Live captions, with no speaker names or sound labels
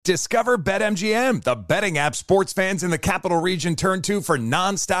Discover BetMGM, the betting app sports fans in the capital region turn to for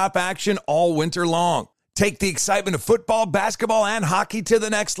nonstop action all winter long. Take the excitement of football, basketball, and hockey to the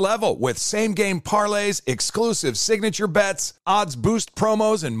next level with same-game parlays, exclusive signature bets, odds boost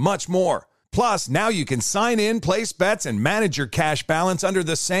promos, and much more. Plus, now you can sign in, place bets, and manage your cash balance under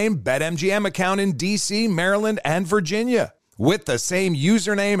the same BetMGM account in D.C., Maryland, and Virginia. With the same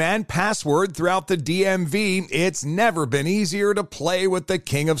username and password throughout the DMV, it's never been easier to play with the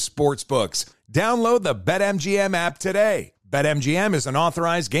king of sportsbooks. Download the BetMGM app today. BetMGM is an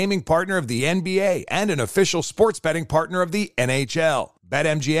authorized gaming partner of the NBA and an official sports betting partner of the NHL.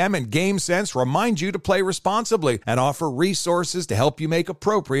 BetMGM and GameSense remind you to play responsibly and offer resources to help you make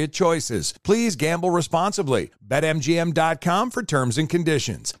appropriate choices. Please gamble responsibly. BetMGM.com for terms and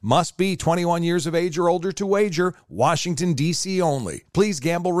conditions. Must be 21 years of age or older to wager. Washington, D.C. only. Please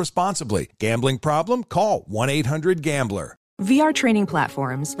gamble responsibly. Gambling problem? Call 1-800-GAMBLER. VR training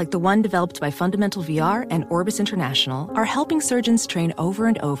platforms, like the one developed by Fundamental VR and Orbis International, are helping surgeons train over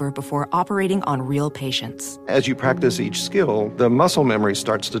and over before operating on real patients. As you practice each skill, the muscle memory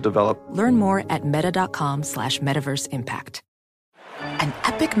starts to develop. Learn more at meta.com/metaverseimpact. An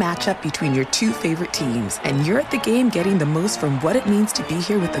epic matchup between your two favorite teams, and you're at the game getting the most from what it means to be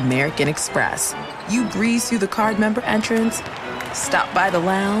here with American Express. You breeze through the card member entrance, stop by the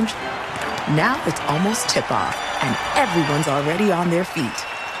lounge. Now it's almost tip-off, and everyone's already on their feet.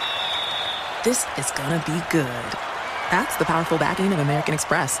 This is gonna be good. That's the powerful backing of American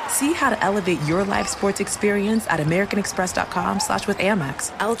Express. See how to elevate your live sports experience at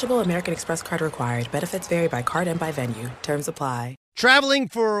americanexpress.com/withAmex. Eligible American Express card required. Benefits vary by card and by venue. Terms apply. Traveling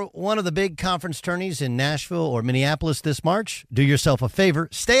for one of the big conference tourneys in Nashville or Minneapolis this March? Do yourself a favor.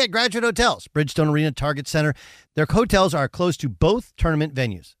 Stay at Graduate Hotels, Bridgestone Arena, Target Center. Their hotels are close to both tournament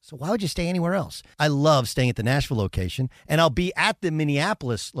venues. So why would you stay anywhere else? I love staying at the Nashville location, and I'll be at the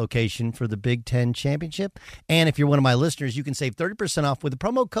Minneapolis location for the Big Ten Championship. And if you're one of my listeners, you can save 30% off with the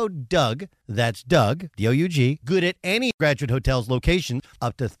promo code DOUG. That's Doug, D-O-U-G. Good at any Graduate Hotels location,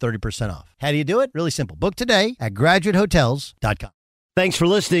 up to 30% off. How do you do it? Really simple. Book today at graduatehotels.com. Thanks for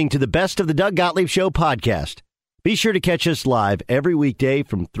listening to the Best of the Doug Gottlieb Show podcast. Be sure to catch us live every weekday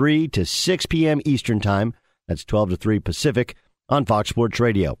from 3 to 6 p.m. Eastern Time. That's 12 to 3 Pacific on Fox Sports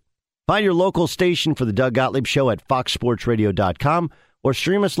Radio. Find your local station for the Doug Gottlieb Show at foxsportsradio.com or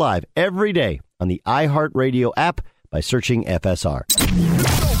stream us live every day on the iHeartRadio app by searching FSR.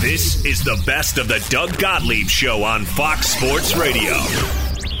 This is the Best of the Doug Gottlieb Show on Fox Sports Radio.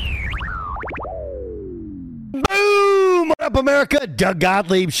 Boom! What up, America? Doug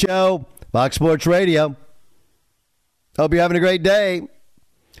Gottlieb Show, Fox Sports Radio. Hope you're having a great day.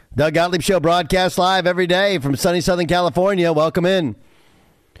 Doug Gottlieb Show broadcasts live every day from sunny Southern California. Welcome in.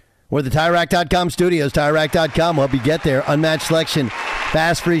 We're the TireRack.com studios. TireRack.com will help you get there. Unmatched selection,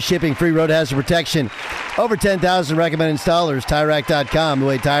 fast, free shipping, free road hazard protection. Over 10,000 recommended installers. TireRack.com, the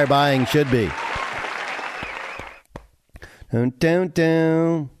way tire buying should be. Dun, dun,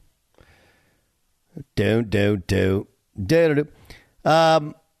 dun.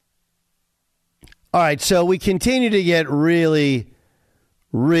 All right, so we continue to get really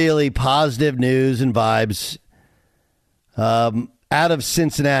positive news and vibes out of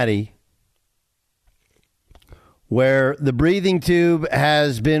Cincinnati, where the breathing tube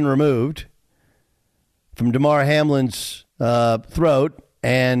has been removed from Damar Hamlin's throat,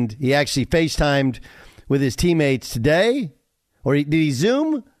 and he actually FaceTimed with his teammates today. Or did he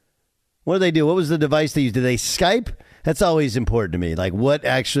Zoom? What do they do? What was the device they used? Did they Skype? That's always important to me. Like what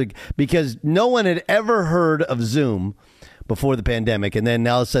actually, because no one had ever heard of Zoom before the pandemic, and then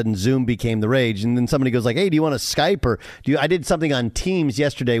all of a sudden Zoom became the rage, and then somebody goes like, hey, do you want to Skype, or do you? I did something on Teams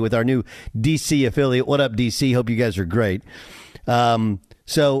yesterday with our new DC affiliate. What up, DC? Hope you guys are great.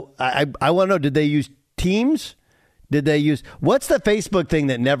 So I want to know, did they use Teams? Did they use, what's the Facebook thing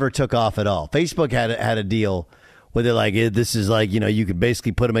that never took off at all? Facebook had a deal where they're like, this is like, you could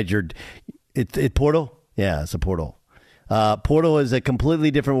basically put them at your, it portal? Yeah, it's a portal. Portal is a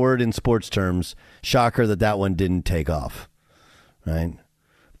completely different word in sports terms. Shocker that one didn't take off, right?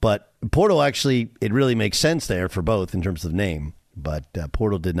 But portal actually, it really makes sense there for both in terms of name. But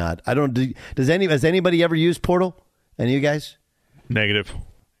portal did not. Has anybody ever used portal? Any of you guys? Negative.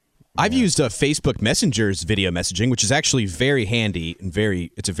 I've used Facebook Messenger's video messaging, which is actually very handy and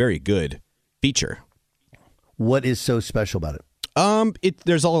it's a very good feature. What is so special about it?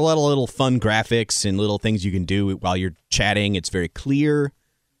 There's a lot of little fun graphics and little things you can do while you're chatting. It's very clear.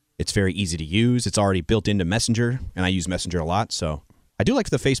 It's very easy to use. It's already built into Messenger, and I use Messenger a lot, so I do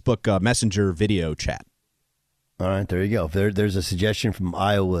like the Facebook Messenger video chat. All right, there you go. There's a suggestion from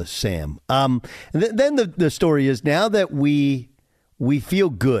Iowa Sam. Then the story is, now that we we feel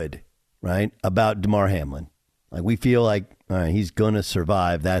good, right, about Damar Hamlin. Like we feel like, all right, he's going to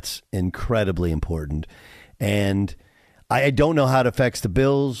survive. That's incredibly important. And I don't know how it affects the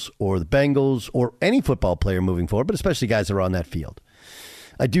Bills or the Bengals or any football player moving forward, but especially guys that are on that field.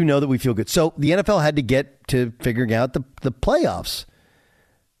 I do know that we feel good. So the NFL had to get to figuring out the playoffs.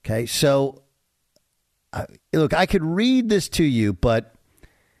 Okay, so look, I could read this to you, but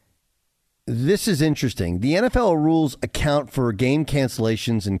this is interesting. The NFL rules account for game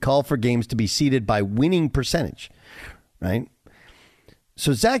cancellations and call for games to be seeded by winning percentage, right?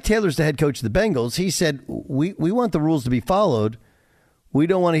 So Zach Taylor's the head coach of the Bengals. He said, we want the rules to be followed. We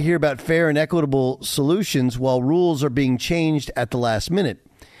don't want to hear about fair and equitable solutions while rules are being changed at the last minute.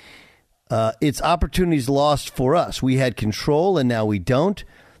 It's opportunities lost for us. We had control and now we don't.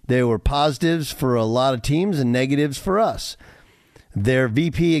 There were positives for a lot of teams and negatives for us. Their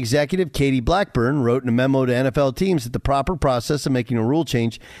VP executive, Katie Blackburn, wrote in a memo to NFL teams that the proper process of making a rule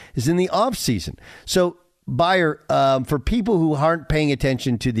change is in the offseason. So, Buyer, for people who aren't paying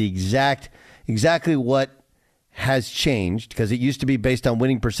attention to the exactly what has changed, because it used to be based on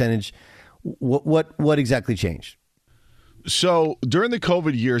winning percentage, what exactly changed? So during the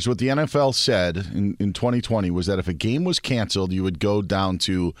COVID years, what the NFL said in 2020 was that if a game was canceled, you would go down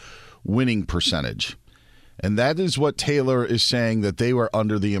to winning percentage. And that is what Taylor is saying that they were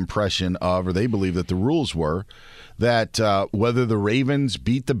under the impression of, or they believe that the rules were, that whether the Ravens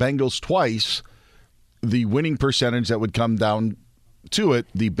beat the Bengals twice, the winning percentage that would come down to it,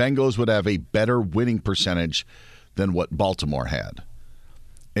 the Bengals would have a better winning percentage than what Baltimore had.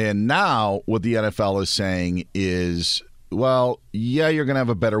 And now what the NFL is saying is, well, yeah, you're going to have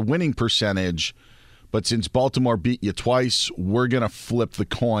a better winning percentage, but since Baltimore beat you twice, we're going to flip the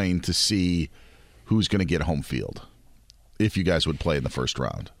coin to see who's going to get home field if you guys would play in the first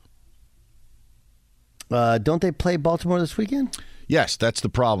round. Don't they play Baltimore this weekend? Yes, that's the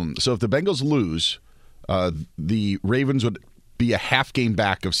problem. So if the Bengals lose, the Ravens would be a half game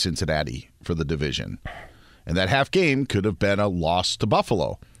back of Cincinnati for the division. And that half game could have been a loss to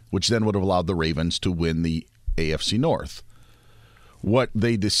Buffalo, which then would have allowed the Ravens to win the AFC North. What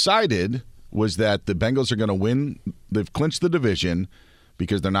they decided was that the Bengals are going to win. They've clinched the division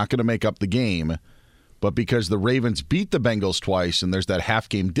because they're not going to make up the game. But because the Ravens beat the Bengals twice and there's that half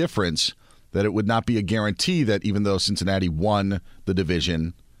game difference, that it would not be a guarantee that even though Cincinnati won the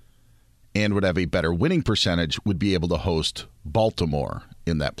division and would have a better winning percentage, would be able to host Baltimore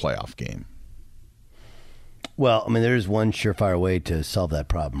in that playoff game. Well, I mean, there is one surefire way to solve that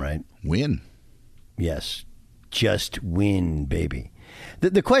problem, right? Win. Yes. Just win, baby.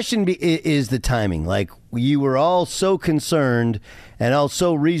 The question is the timing. Like, you were all so concerned and all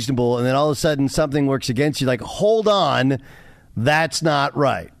so reasonable, and then all of a sudden something works against you. Like, hold on, that's not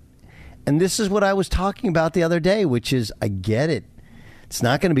right. And this is what I was talking about the other day, which is, I get it. It's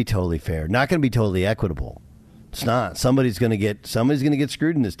not going to be totally fair, not going to be totally equitable. It's not. Somebody's going to get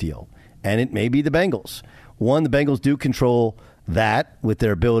screwed in this deal, and it may be the Bengals. One, the Bengals do control that with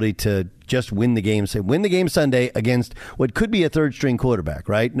their ability to just win the game. Say, win the game Sunday against what could be a third-string quarterback,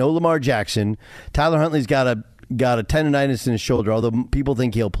 right? No Lamar Jackson. Tyler Huntley's got a tendonitis in his shoulder, although people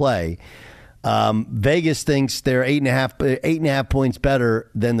think he'll play. Vegas thinks they're 8.5 points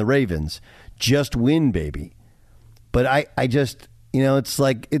better than the Ravens. Just win, baby. But I just, it's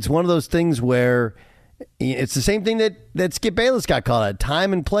like, it's one of those things where it's the same thing that Skip Bayless got called out.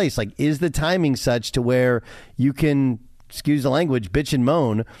 Time and place. Like, is the timing such to where you can, excuse the language, bitch and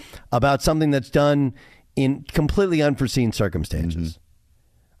moan about something that's done in completely unforeseen circumstances?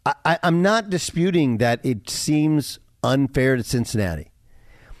 Mm-hmm. I'm not disputing that it seems unfair to Cincinnati,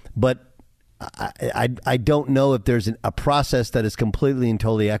 but I don't know if there's a process that is completely and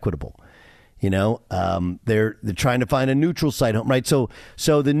totally equitable. They're trying to find a neutral site home, right? So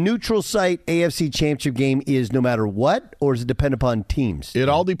the neutral site AFC Championship game is no matter what, or does it depend upon teams? It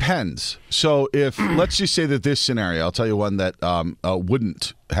all depends. So if let's just say that this scenario, I'll tell you one that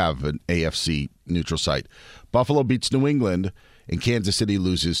wouldn't have an AFC neutral site. Buffalo beats New England, and Kansas City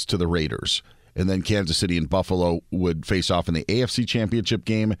loses to the Raiders, and then Kansas City and Buffalo would face off in the AFC Championship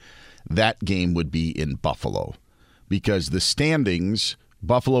game. That game would be in Buffalo because the standings.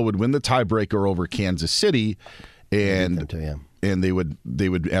 Buffalo would win the tiebreaker over Kansas City, and they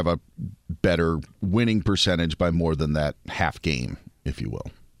would have a better winning percentage by more than that half game, if you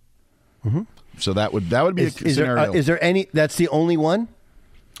will. Mm-hmm. So that would be a scenario. Is there any? That's the only one.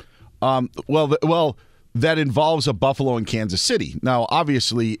 Well, that involves a Buffalo and Kansas City. Now,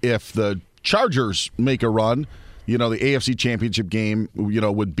 obviously, if the Chargers make a run, the AFC Championship game,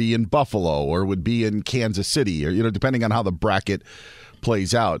 would be in Buffalo or would be in Kansas City, or depending on how the bracket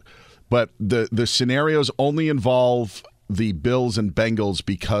plays out. But the scenarios only involve the Bills and Bengals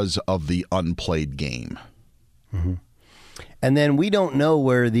because of the unplayed game. Mm-hmm. And then we don't know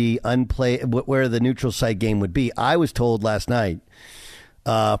where the neutral site game would be. I was told last night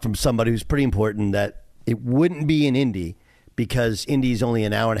from somebody who's pretty important that it wouldn't be in Indy because Indy's only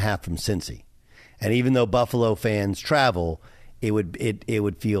an hour and a half from Cincy. And even though Buffalo fans travel, it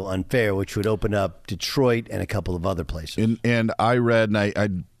would feel unfair, which would open up Detroit and a couple of other places. And I read, and I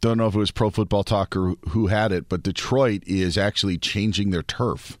don't know if it was Pro Football Talk or who had it, but Detroit is actually changing their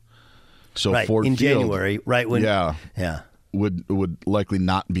turf. So right, Ford in Field, January, right when would likely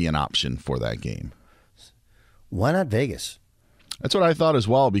not be an option for that game. Why not Vegas? That's what I thought as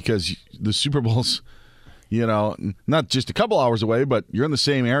well, because the Super Bowl's, not just a couple hours away, but you're in the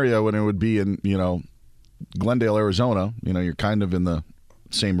same area when it would be in, Glendale, Arizona. You're kind of in the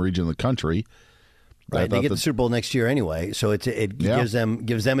same region of the country. Right, they get the Super Bowl next year anyway, so it gives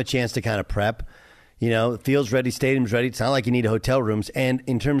them a chance to kind of prep. Field's ready, stadium's ready. It's not like you need hotel rooms. And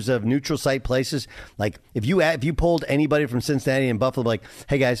in terms of neutral site places, like if you polled anybody from Cincinnati and Buffalo, like,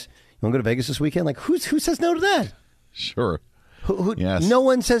 hey guys, you want to go to Vegas this weekend? Like, who says no to that? Sure. Yes. No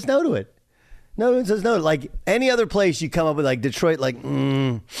one says no to it. No one says no. Like any other place you come up with, like Detroit, like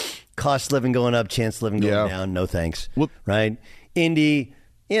cost of living going up, chance of living going down. No thanks. Right? Indy.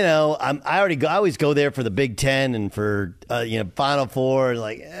 I always go there for the Big Ten and for Final Four,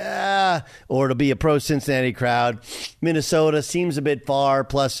 or it'll be a pro Cincinnati crowd. Minnesota seems a bit far.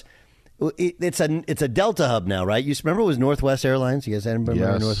 Plus, it's a Delta hub now, right? You remember it was Northwest Airlines? You guys remember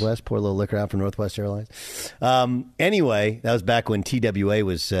Northwest? Poor little liquor out for Northwest Airlines. Anyway, that was back when TWA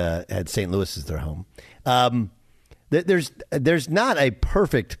had St. Louis as their home. There's not a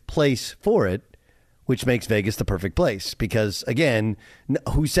perfect place for it, which makes Vegas the perfect place because, again,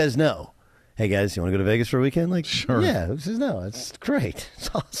 who says no? Hey, guys, you want to go to Vegas for a weekend? Like, sure. Yeah, who says no? It's great. It's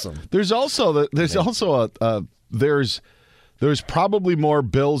awesome. There's probably more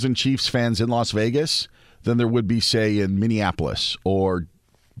Bills and Chiefs fans in Las Vegas than there would be, say, in Minneapolis or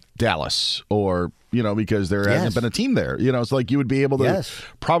Dallas or, because there hasn't been a team there. It's like you would be able to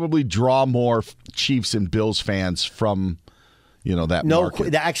probably draw more Chiefs and Bills fans from that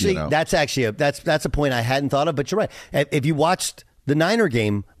market. That's a point I hadn't thought of, but you're right. If you watched the Niner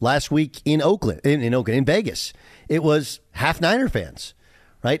game last week in in Vegas, it was half Niner fans,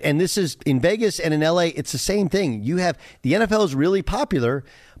 right? And this is in Vegas and in LA, it's the same thing. You have the NFL is really popular,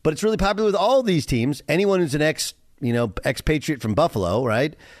 but it's really popular with all these teams. Anyone who's an expatriate from Buffalo,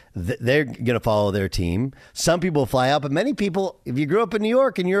 right? They're going to follow their team. Some people fly out, but many people, if you grew up in New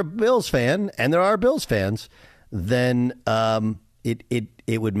York and you're a Bills fan, and there are Bills fans, then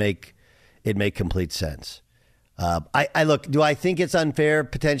it would make complete sense. I look. Do I think it's unfair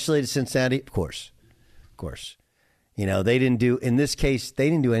potentially to Cincinnati? Of course. They didn't do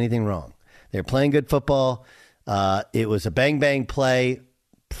anything wrong. They're playing good football. It was a bang bang play,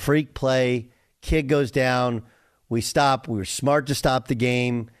 freak play. Kid goes down. We stop. We were smart to stop the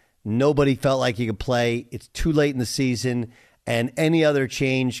game. Nobody felt like he could play. It's too late in the season. And any other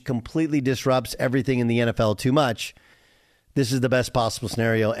change completely disrupts everything in the NFL too much. This is the best possible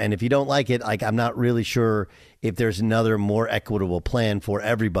scenario. And if you don't like it, I'm not really sure if there's another more equitable plan for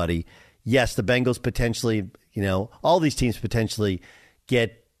everybody. Yes, the Bengals potentially, all these teams potentially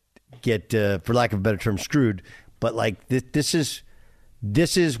get for lack of a better term, screwed. But this is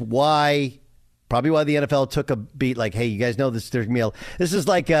probably why the NFL took a beat. Like, hey, you guys know this. There's meal. This is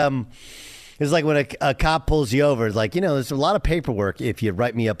like. It's like when a cop pulls you over. It's like, there's a lot of paperwork if you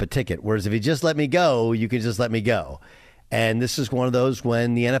write me up a ticket. Whereas if you just let me go, you can just let me go. And this is one of those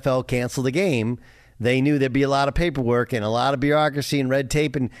when the NFL canceled the game, they knew there'd be a lot of paperwork and a lot of bureaucracy and red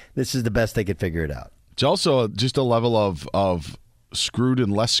tape, and this is the best they could figure it out. It's also just a level of screwed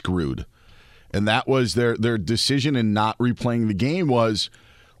and less screwed. And that was their decision in not replaying the game was,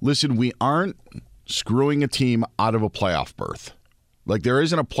 listen, we aren't screwing a team out of a playoff berth. Like, there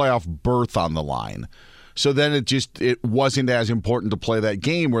isn't a playoff berth on the line. So then it wasn't as important to play that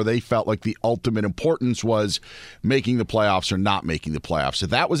game where they felt like the ultimate importance was making the playoffs or not making the playoffs. If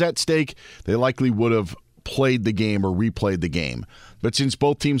that was at stake, they likely would have played the game or replayed the game. But since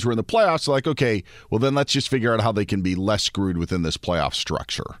both teams were in the playoffs, they're like, okay, well, then let's just figure out how they can be less screwed within this playoff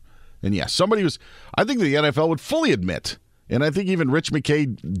structure. And yes, I think the NFL would fully admit, and I think even Rich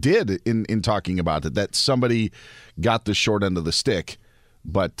McKay did in talking about it, that somebody got the short end of the stick.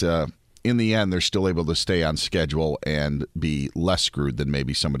 But in the end, they're still able to stay on schedule and be less screwed than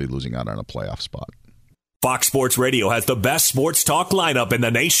maybe somebody losing out on a playoff spot. Fox Sports Radio has the best sports talk lineup in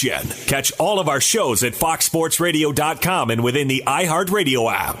the nation. Catch all of our shows at foxsportsradio.com and within the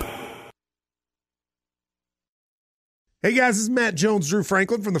iHeartRadio app. Hey guys, this is Matt Jones, Drew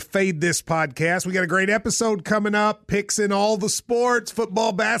Franklin from the Fade This podcast. We got a great episode coming up, picks in all the sports,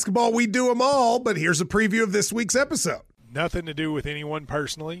 football, basketball, we do them all, but here's a preview of this week's episode. Nothing to do with anyone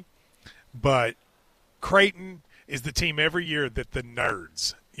personally, but Creighton is the team every year that the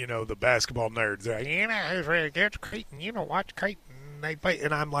nerds, the basketball nerds, they're like, it's Creighton, watch Creighton. They play,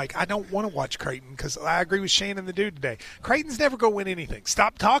 and I'm like, I don't want to watch Creighton because I agree with Shannon the dude today. Creighton's never going to win anything.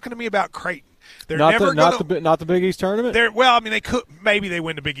 Stop talking to me about Creighton. They're not the Big East tournament. They could maybe they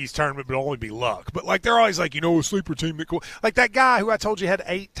win the Big East tournament, but it'll only be luck. But they're always like, a sleeper team that cool. Like that guy who I told you had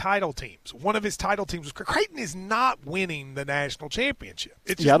 8 title teams. One of his title teams was Creighton is not winning the national championship.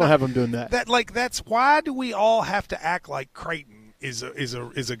 I don't have them doing that. That's why do we all have to act like Creighton is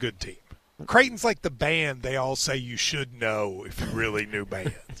a good team? Creighton's like the band they all say you should know if you really knew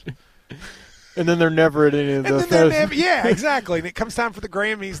bands. And then they're never at any of the yeah, exactly. And it comes time for the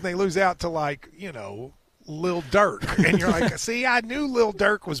Grammys, and they lose out to, Lil Durk. And you're like, see, I knew Lil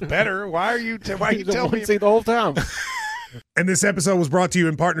Durk was better. Why are you telling me? See the whole time. And this episode was brought to you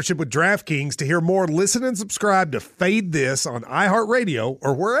in partnership with DraftKings. To hear more, listen and subscribe to Fade This on iHeartRadio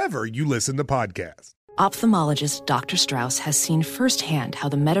or wherever you listen to podcasts. Ophthalmologist Dr. Strauss has seen firsthand how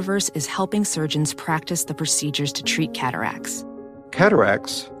the metaverse is helping surgeons practice the procedures to treat cataracts.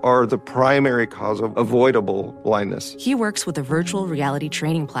 Cataracts are the primary cause of avoidable blindness. He works with a virtual reality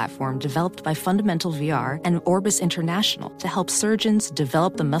training platform developed by Fundamental VR and Orbis International to help surgeons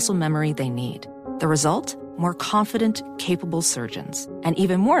develop the muscle memory they need. The result? More confident, capable surgeons. And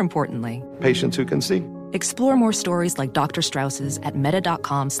even more importantly, Patients who can see. Explore more stories like Dr. Strauss's at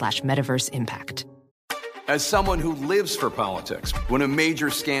meta.com/metaverseimpact. As someone who lives for politics, when a major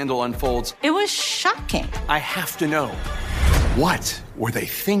scandal unfolds, it was shocking. I have to know, what were they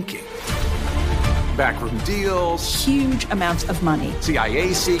thinking? Backroom deals, huge amounts of money,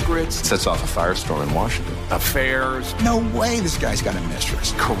 CIA secrets, sets off a firestorm in Washington, affairs. No way this guy's got a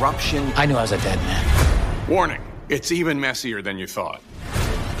mistress. Corruption. I knew I was a dead man. Warning, it's even messier than you thought.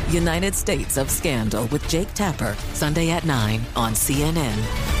 United States of Scandal with Jake Tapper, Sunday at 9 on CNN.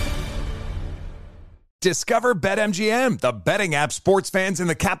 Discover BetMGM, the betting app sports fans in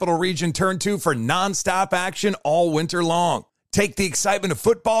the capital region turn to for nonstop action all winter long. Take the excitement of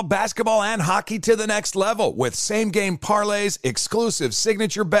football, basketball, and hockey to the next level with same-game parlays, exclusive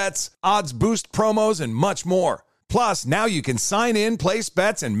signature bets, odds boost promos, and much more. Plus, now you can sign in, place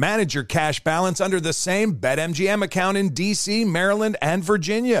bets, and manage your cash balance under the same BetMGM account in D.C., Maryland, and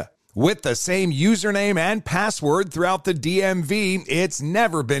Virginia. With the same username and password throughout the DMV, it's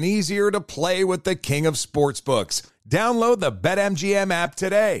never been easier to play with the king of sportsbooks. Download the BetMGM app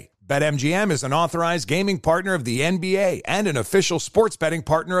today. BetMGM is an authorized gaming partner of the NBA and an official sports betting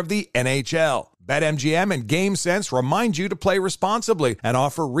partner of the NHL. BetMGM and GameSense remind you to play responsibly and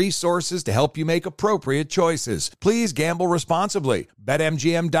offer resources to help you make appropriate choices. Please gamble responsibly.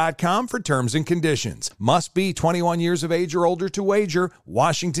 BetMGM.com for terms and conditions. Must be 21 years of age or older to wager.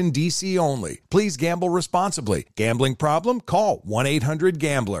 Washington, D.C. only. Please gamble responsibly. Gambling problem? Call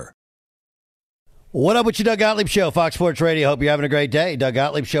 1-800-GAMBLER. What up with you, Doug Gottlieb Show, Fox Sports Radio. Hope you're having a great day. Doug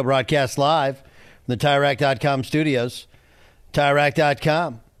Gottlieb Show broadcasts live from the TireRack.com studios.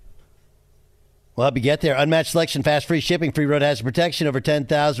 TireRack.com. We'll help you get there. Unmatched selection, fast, free shipping, free road hazard protection, over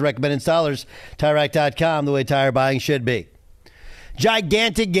 10,000 recommended installers. TireRack.com, the way tire buying should be.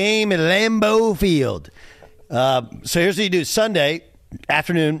 Gigantic game at Lambeau Field. So here's what you do. Sunday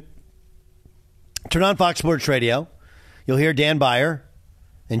afternoon, turn on Fox Sports Radio. You'll hear Dan Beyer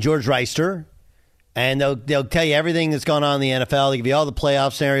and George Reister, and they'll tell you everything that's gone on in the NFL. They'll give you all the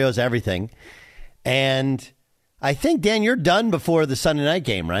playoff scenarios, everything. And I think, Dan, you're done before the Sunday night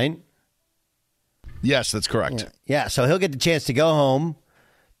game, right? Yes, that's correct. Yeah, so he'll get the chance to go home,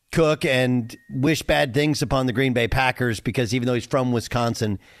 cook, and wish bad things upon the Green Bay Packers because even though he's from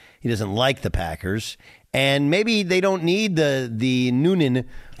Wisconsin, he doesn't like the Packers. And maybe they don't need the Noonan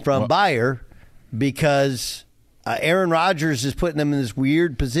from Bayer because Aaron Rodgers is putting them in this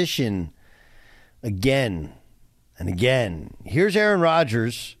weird position again and again. Here's Aaron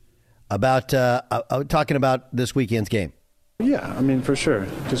Rodgers about talking about this weekend's game. Yeah, I mean, for sure,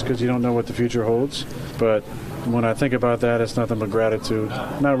 just because you don't know what the future holds. But when I think about that, it's nothing but gratitude.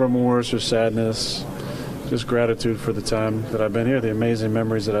 Not remorse or sadness, just gratitude for the time that I've been here, the amazing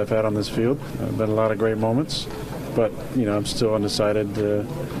memories that I've had on this field. Been a lot of great moments. But, I'm still undecided.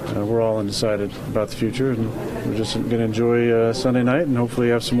 We're all undecided about the future, and we're just going to enjoy Sunday night and hopefully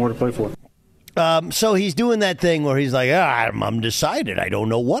have some more to play for. So he's doing that thing where he's like, I'm undecided. I don't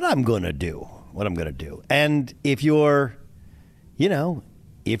know what I'm going to do. And if you're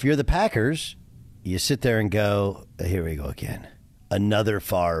the Packers, you sit there and go, here we go again. Another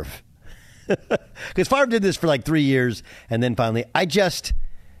Favre. Because Favre did this for like 3 years, and then finally, I just,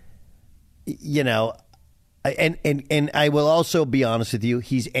 and I will also be honest with you,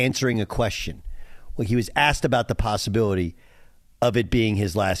 he's answering a question. Well, he was asked about the possibility of it being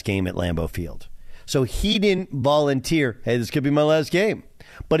his last game at Lambeau Field. So he didn't volunteer, hey, this could be my last game.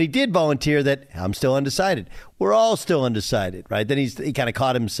 But he did volunteer that I'm still undecided. We're all still undecided, right? Then he kind of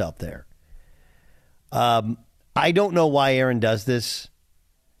caught himself there. I don't know why Aaron does this.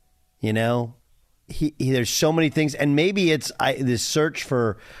 There's so many things, and maybe it's this search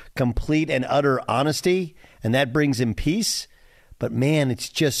for complete and utter honesty, and that brings him peace. But man, it's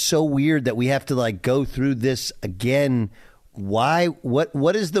just so weird that we have to like go through this again. Why?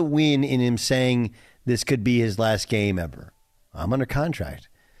 What is the win in him saying this could be his last game ever? I'm under contract.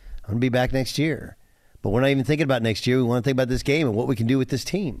 I'm going to be back next year. But we're not even thinking about next year. We want to think about this game and what we can do with this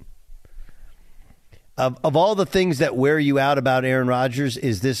team. Of all the things that wear you out about Aaron Rodgers,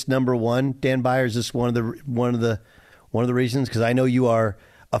 is this number one, Dan Byer? Is this one of the reasons? Because I know you are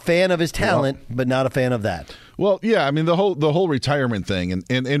a fan of his talent, but not a fan of that. Well, yeah, I mean the whole retirement thing,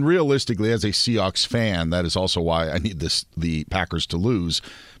 and realistically, as a Seahawks fan, that is also why I need the Packers to lose,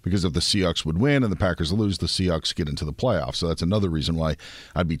 because if the Seahawks would win and the Packers lose, the Seahawks get into the playoffs. So that's another reason why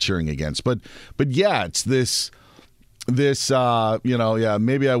I'd be cheering against. But yeah, it's this maybe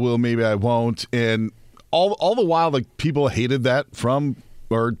I will, maybe I won't, and all the while, like, people hated that from,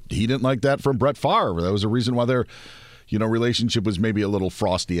 or he didn't like that from Brett Favre. That was a reason why their relationship was maybe a little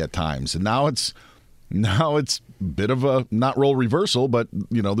frosty at times, and now it's a bit of a not role reversal, but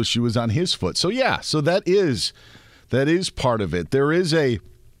the shoe is on his foot. So yeah, so that is part of it.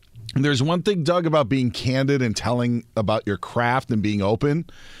 There's one thing, Doug, about being candid and telling about your craft and being open,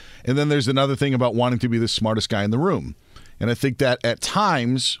 and then there's another thing about wanting to be the smartest guy in the room. And I think that at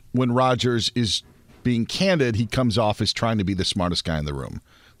times when Rodgers is being candid, he comes off as trying to be the smartest guy in the room.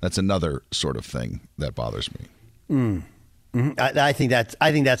 That's another sort of thing that bothers me. Mm-hmm. I think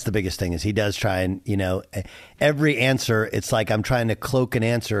that's the biggest thing, is he does try and, every answer, it's like I'm trying to cloak an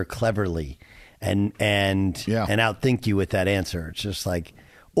answer cleverly and outthink you with that answer. It's just like,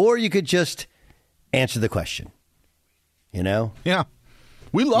 or you could just answer the question, Yeah.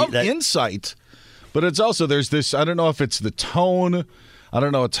 We love insight, but it's also, there's this, I don't know if it's the tone, I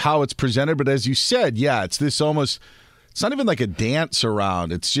don't know, it's how it's presented, but as you said, yeah, it's this almost, it's not even like a dance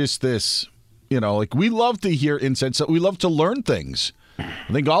around. It's just this, like, we love to hear insights. So we love to learn things.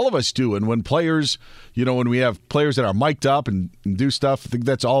 I think all of us do. And when players, when we have players that are mic'd up and do stuff, I think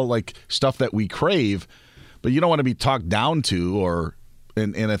that's all like stuff that we crave, but you don't want to be talked down to,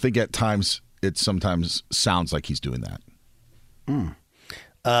 and I think at times it sometimes sounds like he's doing that.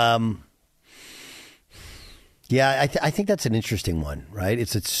 Yeah, I think that's an interesting one, right?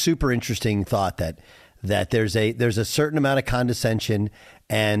 It's a super interesting thought that there's a certain amount of condescension,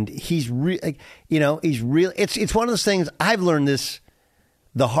 and he's really, it's one of those things. I've learned this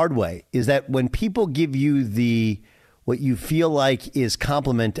the hard way, is that when people give you what you feel like is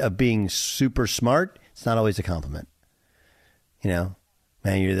compliment of being super smart, it's not always a compliment.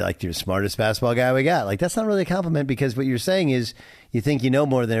 Man, you're the smartest basketball guy we got. Like, that's not really a compliment, because what you're saying is you think you know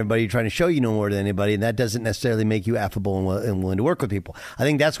more than everybody. You're trying to show you know more than anybody, and that doesn't necessarily make you affable and willing to work with people. I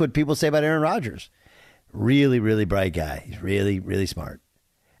think that's what people say about Aaron Rodgers. Really, really bright guy. He's really, really smart.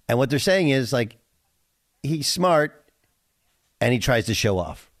 And what they're saying is, like, he's smart and he tries to show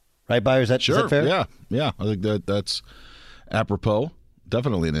off. Right, Byer? Is that fair? Yeah. I think that's apropos.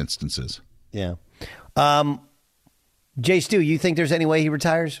 Definitely in instances. Yeah. Jay Stu, you think there's any way he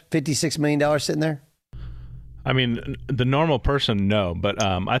retires? $56 million sitting there? I mean, the normal person, no. But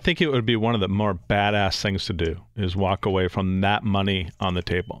I think it would be one of the more badass things to do, is walk away from that money on the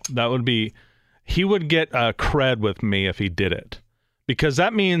table. That would be, he would get cred with me if he did it. Because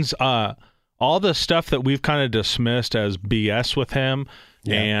that means all the stuff that we've kind of dismissed as BS with him,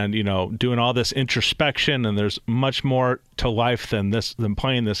 and doing all this introspection, and there's much more to life than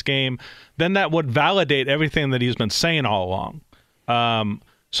playing this game, then that would validate everything that he's been saying all along.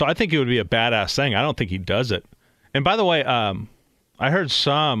 So I think it would be a badass thing. I don't think he does it. And by the way, I heard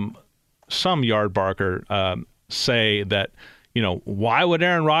some yard barker say that, why would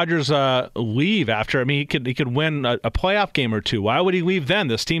Aaron Rodgers leave after? I mean, he could win a playoff game or two. Why would he leave then?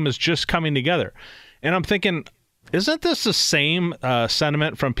 This team is just coming together. And I'm thinking, isn't this the same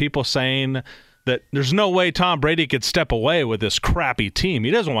sentiment from people saying that there's no way Tom Brady could step away with this crappy team?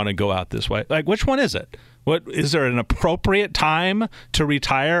 He doesn't want to go out this way. Like, which one is it? What is there an appropriate time to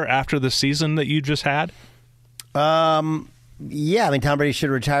retire after the season that you just had? Yeah, I mean, Tom Brady should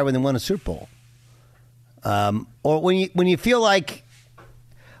retire when they won a Super Bowl. Or when you feel like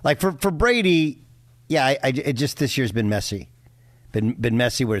for Brady, yeah, it just, this year's been messy. been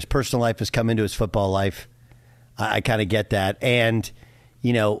messy, where his personal life has come into his football life. I kind of get that. And,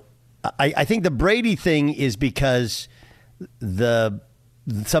 you know, I think the Brady thing is because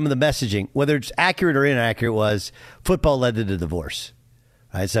some of the messaging, whether it's accurate or inaccurate, was football led to the divorce.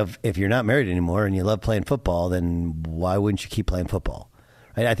 Right? So if you're not married anymore and you love playing football, then why wouldn't you keep playing football?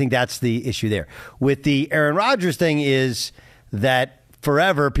 Right? I think that's the issue there. With the Aaron Rodgers thing is that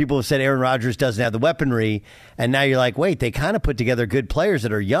forever people have said Aaron Rodgers doesn't have the weaponry, and now you're like, wait, they kind of put together good players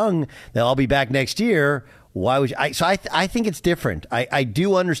that are young. They'll all be back next year. Why would you? I think it's different. I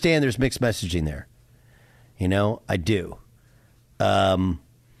do understand there's mixed messaging there. You know, I do. So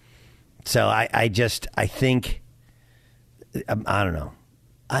I think, I don't know.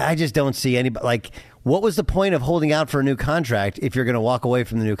 I just don't see anybody. Like, what was the point of holding out for a new contract if you're going to walk away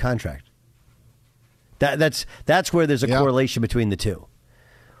from the new contract? That's where there's a correlation between the two.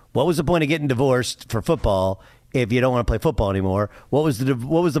 What was the point of getting divorced for football if you don't want to play football anymore? What was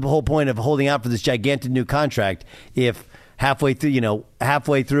the whole point of holding out for this gigantic new contract if halfway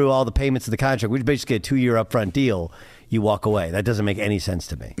through all the payments of the contract, which is basically a 2-year upfront deal, you walk away? That doesn't make any sense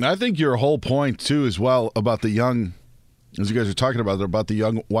to me. And I think your whole point too, as well, about the young, as you guys are talking about the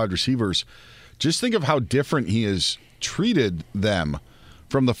young wide receivers. Just think of how different he has treated them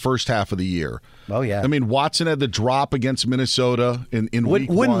from the first half of the year. Oh, yeah. I mean, Watson had the drop against Minnesota in week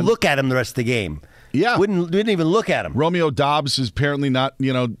one. Wouldn't look at him the rest of the game. Yeah. Didn't even look at him. Romeo Doubs is apparently not,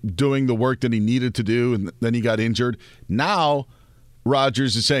 doing the work that he needed to do, and then he got injured. Now,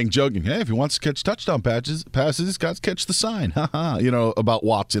 Rodgers is joking, hey, if he wants to catch touchdown passes, he's got to catch the sign. About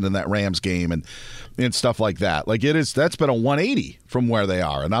Watson in that Rams game and stuff like that. Like, that's been a 180 from where they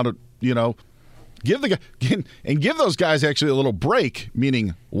are. And give those guys actually a little break,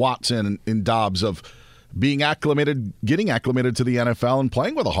 meaning Watson and Dobbs, of getting acclimated to the NFL and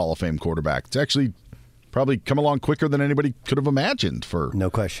playing with a Hall of Fame quarterback. It's actually probably come along quicker than anybody could have imagined no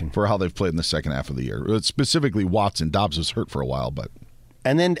question for how they've played in the second half of the year. Specifically Watson. Dobbs was hurt for a while, but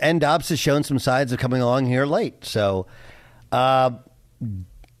and Dobbs has shown some signs of coming along here late. So I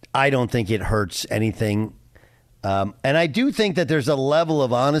don't think it hurts anything. And I do think that there's a level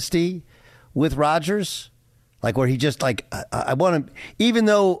of honesty with Rodgers, like where he just I want to, even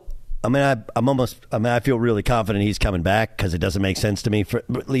though I feel really confident he's coming back, because it doesn't make sense to me for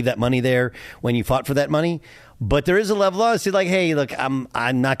leave that money there when you fought for that money. But there is a level of honesty, like, hey, look, I'm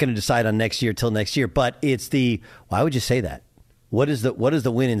not going to decide on next year till next year. But it's why would you say that? What is the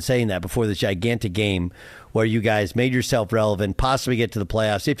win in saying that before this gigantic game where you guys made yourself relevant, possibly get to the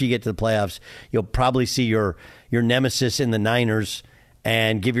playoffs? If you get to the playoffs, you'll probably see your nemesis in the Niners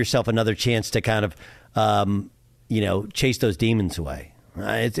and give yourself another chance to kind of, chase those demons away.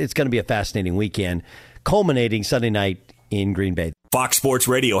 It's going to be a fascinating weekend, culminating Sunday night in Green Bay. Fox Sports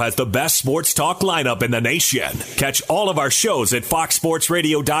Radio has the best sports talk lineup in the nation. Catch all of our shows at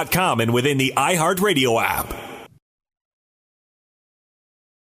foxsportsradio.com and within the iHeartRadio app.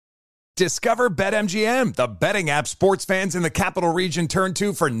 Discover BetMGM, the betting app sports fans in the capital region turn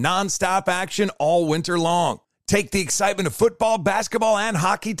to for nonstop action all winter long. Take the excitement of football, basketball, and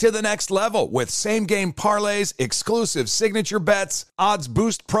hockey to the next level with same-game parlays, exclusive signature bets, odds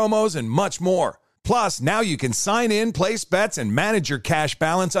boost promos, and much more. Plus, now you can sign in, place bets, and manage your cash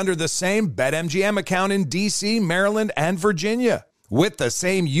balance under the same BetMGM account in D.C., Maryland, and Virginia. With the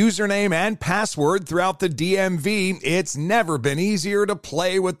same username and password throughout the DMV, it's never been easier to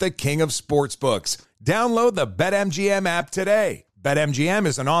play with the king of sportsbooks. Download the BetMGM app today. BetMGM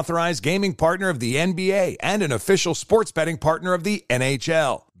is an authorized gaming partner of the NBA and an official sports betting partner of the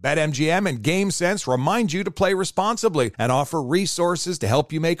NHL. BetMGM and GameSense remind you to play responsibly and offer resources to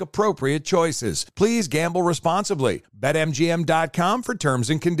help you make appropriate choices. Please gamble responsibly. BetMGM.com for terms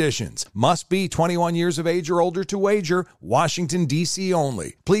and conditions. Must be 21 years of age or older to wager. Washington, D.C.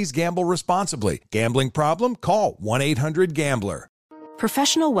 only. Please gamble responsibly. Gambling problem? Call 1-800-GAMBLER.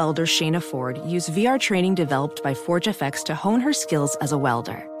 Professional welder Shayna Ford used VR training developed by ForgeFX to hone her skills as a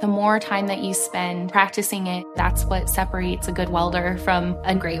welder. The more time that you spend practicing it, that's what separates a good welder from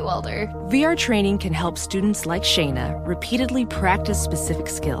a great welder. VR training can help students like Shayna repeatedly practice specific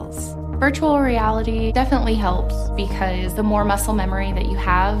skills. Virtual reality definitely helps because the more muscle memory that you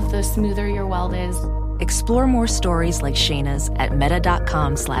have, the smoother your weld is. Explore more stories like Shayna's at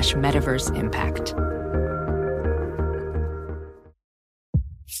meta.com/metaverseimpact.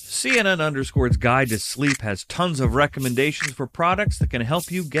 CNN_'s Guide to Sleep has tons of recommendations for products that can help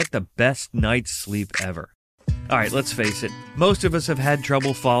you get the best night's sleep ever. All right, let's face it, most of us have had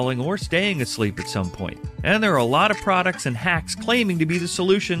trouble falling or staying asleep at some point, and there are a lot of products and hacks claiming to be the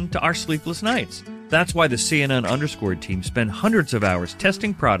solution to our sleepless nights. That's why the CNN Underscored team spend hundreds of hours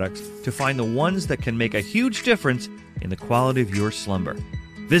testing products to find the ones that can make a huge difference in the quality of your slumber.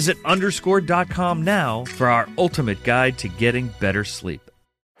 Visit underscored.com now for our ultimate guide to getting better sleep.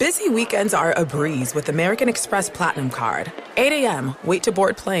 Busy weekends are a breeze with American Express Platinum Card. 8 a.m., wait to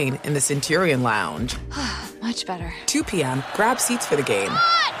board plane in the Centurion Lounge. Much better. 2 p.m., grab seats for the game.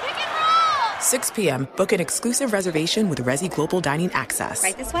 6 p.m., book an exclusive reservation with Resi Global Dining Access.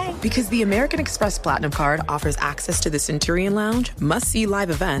 Right this way. Because the American Express Platinum Card offers access to the Centurion Lounge, must-see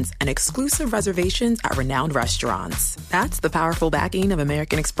live events, and exclusive reservations at renowned restaurants. That's the powerful backing of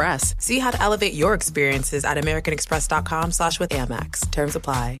American Express. See how to elevate your experiences at americanexpress.com/with Amex. Terms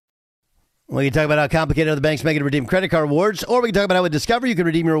apply. We can talk about how complicated other banks make it to redeem credit card rewards, or we can talk about how with Discover you can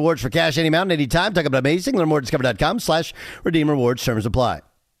redeem your rewards for cash any amount, anytime. Talk about amazing. Learn more at discover.com/redeem rewards. Terms apply.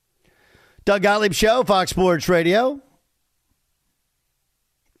 Doug Gottlieb Show, Fox Sports Radio.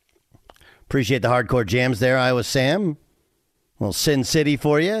 Appreciate the hardcore jams there, Iowa Sam. A little Sin City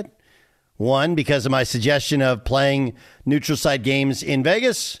for you. One, because of my suggestion of playing neutral site games in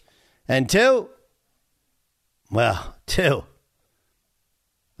Vegas. And two, it's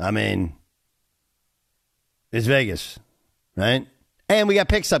Vegas, right? And we got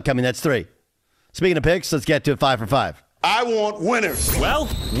picks upcoming. That's 3. Speaking of picks, let's get to 5 for 5. I want winners. Well,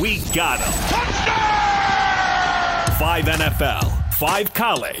 we got them. Touchdown! 5 NFL, 5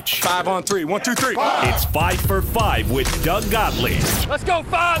 college. 5 on 3. 1, 2, 3. It's 5 for 5 with Doug Gottlieb. Let's go,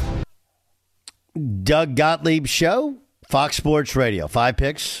 5. Doug Gottlieb Show, Fox Sports Radio. 5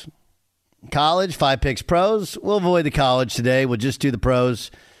 picks college, 5 picks pros. We'll avoid the college today. We'll just do the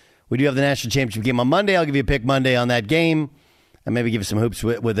pros. We do have the national championship game on Monday. I'll give you a pick Monday on that game and maybe give you some hoops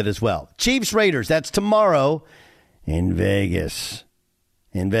with it as well. Chiefs Raiders, that's tomorrow in Vegas.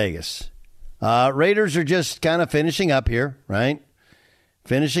 Raiders are just kind of finishing up here, right?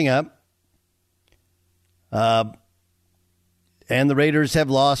 Finishing up. And the Raiders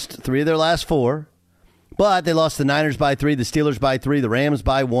have lost 3 of their last 4. But they lost the Niners by 3, the Steelers by 3, the Rams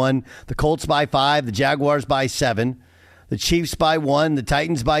by 1, the Colts by 5, the Jaguars by 7, the Chiefs by 1, the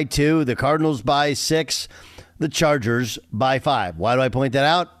Titans by 2, the Cardinals by 6, the Chargers by 5. Why do I point that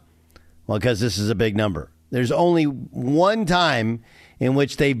out? Well, because this is a big number. There's only one time in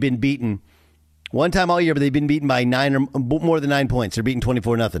which they've been beaten. One time all year, but they've been beaten by 9 or more than 9 points. They're beaten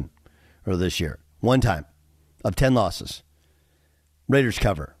 24-0 or this year. One time of 10 losses. Raiders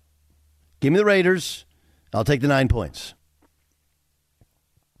cover. Give me the Raiders. I'll take the 9 points.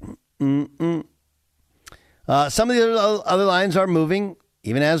 Some of the other lines are moving,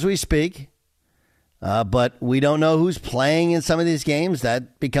 even as we speak. But we don't know who's playing in some of these games.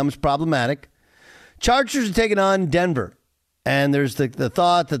 That becomes problematic. Chargers are taking on Denver. And there's the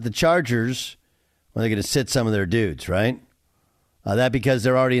thought that the Chargers, well, they're going to sit some of their dudes, right? That because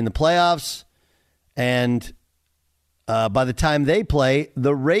they're already in the playoffs. And by the time they play,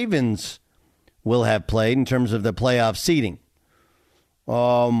 the Ravens will have played in terms of the playoff seeding.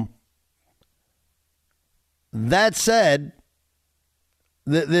 That said,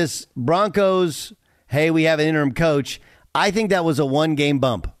 this Broncos, hey, we have an interim coach, I think that was a 1-game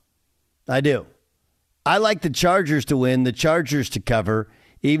bump. I do. I like the Chargers to win, the Chargers to cover,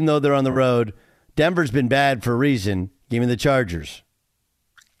 even though they're on the road. Denver's been bad for a reason. Give me the Chargers.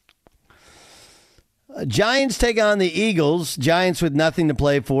 Giants take on the Eagles. Giants with nothing to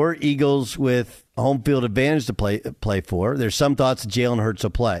play for. Eagles with home field advantage to play for. There's some thoughts that Jalen Hurts will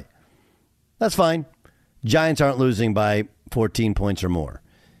play. That's fine. Giants aren't losing by 14 points or more.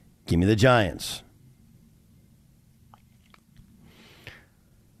 Give me the Giants.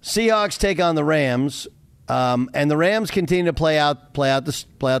 Seahawks take on the Rams, and the Rams continue to play out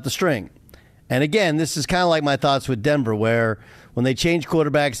the string. And again, this is kind of like my thoughts with Denver, where when they change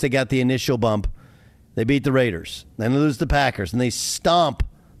quarterbacks, they got the initial bump. They beat the Raiders, then they lose the Packers, and they stomp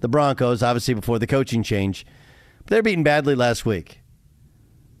the Broncos, obviously before the coaching change. But they're beaten badly last week.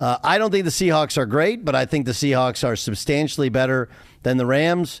 I don't think the Seahawks are great, but I think the Seahawks are substantially better than the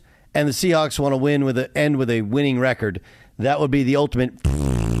Rams, and the Seahawks want to end with a winning record. That would be the ultimate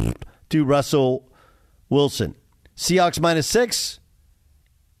to Russell Wilson. Seahawks -6.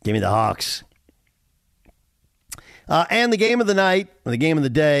 Give me the Hawks. And the game of the night, or the game of the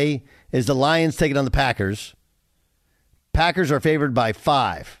day, is the Lions taking on the Packers. Packers are favored by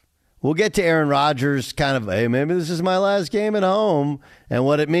 5. We'll get to Aaron Rodgers kind of, hey, maybe this is my last game at home, and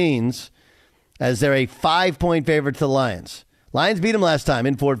what it means, as they're a 5-point favorite to the Lions. Lions beat them last time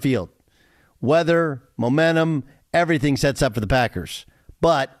in Ford Field. Weather, momentum, everything sets up for the Packers.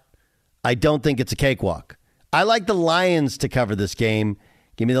 But I don't think it's a cakewalk. I like the Lions to cover this game.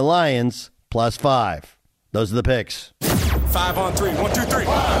 Give me the Lions +5. Those are the picks. 5 on 3. 1, 2, 3.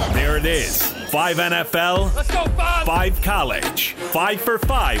 There it is. 5 NFL, let's go 5 college. 5 for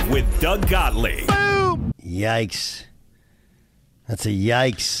 5 with Doug Gottlieb. Boom! Yikes. That's a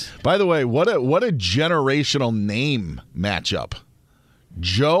yikes. By the way, what a generational name matchup.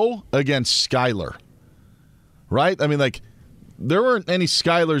 Joe against Skyler. Right? I mean, like, there weren't any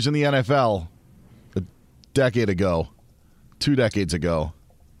Skylers in the NFL a decade ago, 2 decades ago.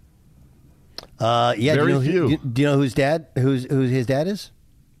 Yeah, very few. Do you know who his dad is?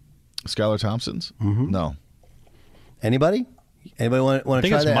 Skylar Thompson's? Mm-hmm. No. Anybody? Anybody want to try that?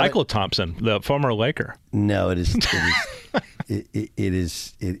 I think it's Michael Thompson, the former Laker. No, it is. It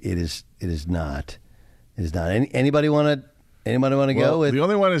is not. It is not. Anybody want to go with? The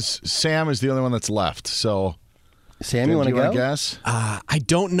only one is Sam. Is the only one that's left. So, Sam, you want to go? Guess? I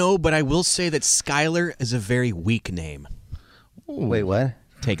don't know, but I will say that Skyler is a very weak name. Ooh. Wait, what?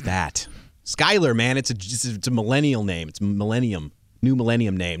 Take that, Skyler, man. It's a millennial name. It's new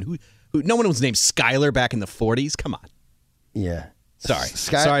millennium name. Who? No one was named Skyler back in the 40s. Come on. Yeah.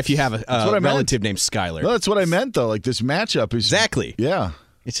 Sorry if you have a relative named Skyler. No, that's what I meant, though. Like, this matchup is... Exactly. Yeah.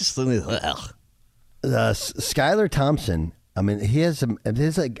 It's just... Skylar Thompson, I mean, he has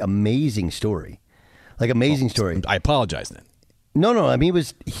like amazing story. Like, amazing story. I apologize then. No. I mean,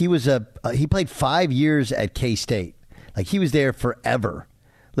 he played 5 years at K-State. Like, he was there forever.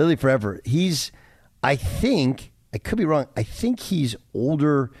 Literally forever. I think, I could be wrong, I think he's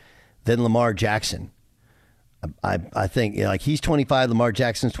older than Lamar Jackson. I think, like, he's 25, Lamar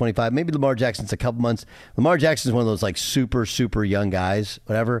Jackson's 25. Maybe Lamar Jackson's a couple months. Lamar Jackson's one of those, like, super, super young guys,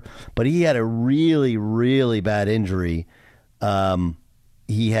 whatever. But he had a really, really bad injury.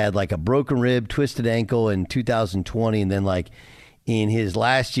 He had, like, a broken rib, twisted ankle in 2020. And then, like, in his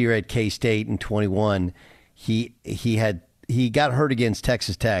last year at K-State in 21, he got hurt against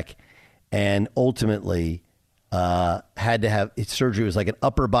Texas Tech and ultimately had to have surgery. It was like an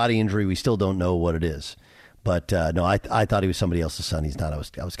upper body injury. We still don't know what it is. But no, I thought he was somebody else's son. He's not. I was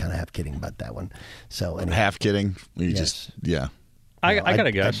kind of half kidding about that one. So anyway. Half kidding. I got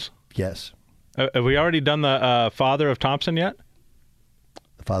to guess. Yes. Have we already done the father of Thompson yet?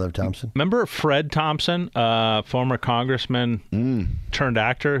 The father of Thompson. Remember Fred Thompson, former congressman turned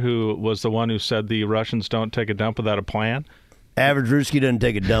actor, who was the one who said the Russians don't take a dump without a plan. Average Ruski doesn't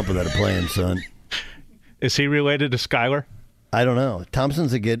take a dump without a plan, son. Is he related to Skyler? I don't know.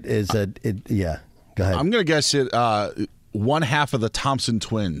 Thompson's yeah. Go ahead. I'm going to guess it. One half of the Thompson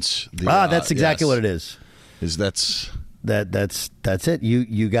twins. That's exactly what it is. That's it.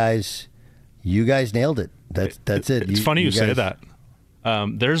 You guys nailed it. That's it. It's funny you say that.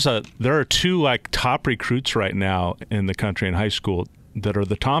 There are 2 like top recruits right now in the country in high school that are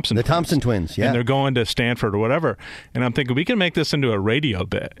the Thompson twins, yeah. And they're going to Stanford or whatever. And I'm thinking we can make this into a radio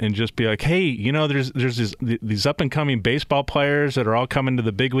bit and just be like, hey, there's these up and coming baseball players that are all coming to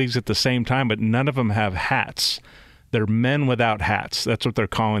the big leagues at the same time, but none of them have hats. They're men without hats. That's what they're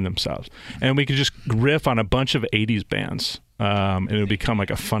calling themselves. And we could just riff on a bunch of 80s bands, and it would become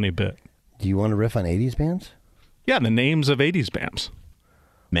like a funny bit. Do you want to riff on 80s bands? Yeah, the names of 80s bands.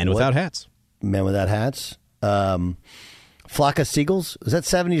 Men without hats. Men without hats. Flock of Seagulls? Was that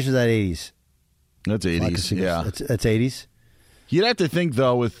 70s or was that 80s? That's 80s, yeah. That's 80s? You'd have to think,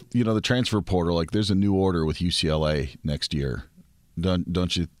 though, with the transfer portal, like there's a new order with UCLA next year.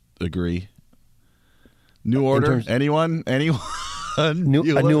 Don't you agree? New order? Anyone? A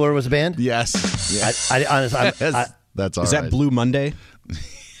new order was a band? Yes. I honestly, that's all right. Is that Blue Monday?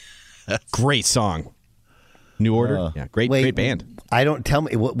 Great song. New Order? Yeah, great band. I don't tell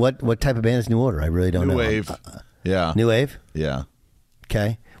me what type of band is New Order. I really don't know. New Wave. Yeah. New Wave? Yeah.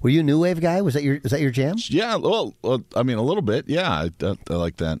 Okay. Were you a New Wave guy? Was that your jam? Yeah, well, I mean, a little bit. Yeah, I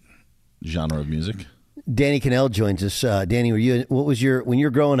like that genre of music. Danny Cannell joins us. Danny, when you were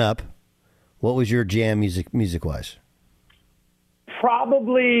growing up, what was your jam music wise?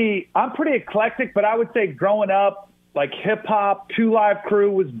 Probably, I'm pretty eclectic, but I would say growing up, like hip hop, 2 Live Crew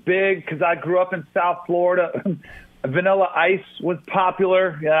was big because I grew up in South Florida. Vanilla Ice was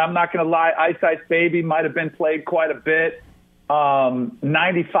popular. Yeah, I'm not going to lie. Ice Ice Baby might have been played quite a bit.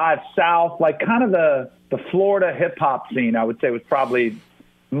 95 South, like kind of the Florida hip hop scene, I would say was probably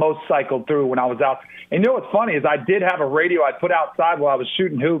most cycled through when I was out. And you know what's funny is I did have a radio I'd put outside while I was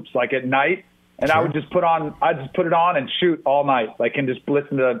shooting hoops, like at night. And sure. I'd just put it on and shoot all night, like, and just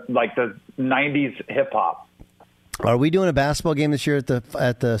listen to like the 90s hip hop. Are we doing a basketball game this year at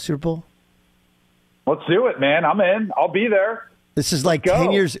the Super Bowl? Let's do it, man. I'm in. I'll be there. This is like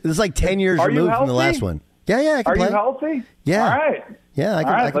 10 years. This is like 10 years removed from the last one. Yeah, I can play. Are you healthy? Yeah. All right. Yeah,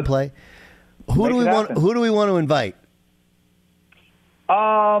 I can play. Who do we want to invite? We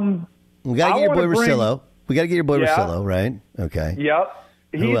got to get your boy Russillo. We got to get your boy Russillo, right? Okay. Yep.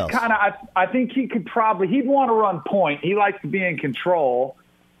 Who else? I think he'd want to run point. He likes to be in control.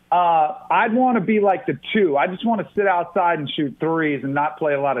 I'd want to be like the 2. I just want to sit outside and shoot threes and not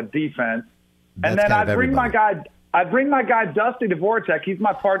play a lot of defense. And then I'd bring my guy Dusty Dvorak. He's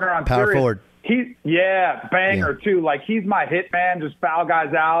my partner on power Sirius. forward. Banger too. Like, he's my hit man, just foul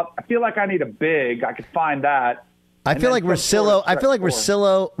guys out. I feel like I need a big. I could find that. I feel like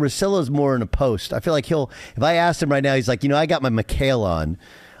Russillo's more in a post. I feel like if I asked him right now, he's like, I got my McHale on.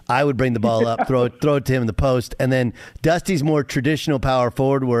 I would bring the ball up, throw it to him in the post, and then Dusty's more traditional power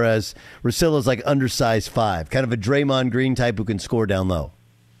forward, whereas Russillo's like undersized 5, kind of a Draymond Green type who can score down low.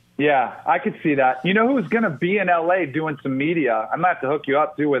 Yeah, I could see that. You know who's going to be in L.A. doing some media? I might have to hook you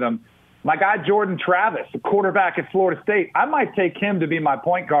up, too, with him. My guy Jordan Travis, the quarterback at Florida State. I might take him to be my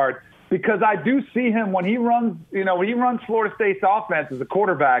point guard because I do see him when he runs Florida State's offense as a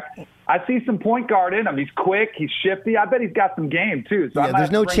quarterback. I see some point guard in him. He's quick. He's shifty. I bet he's got some game, too. So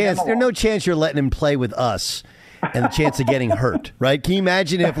there's no chance. There's no chance you're letting him play with us and the chance of getting hurt, right? Can you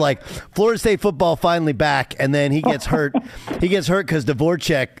imagine if, like, Florida State football finally back and then he gets hurt? He gets hurt because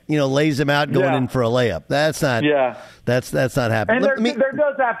Dvorak, lays him out going in for a layup. That's not. Yeah. That's not happening. And there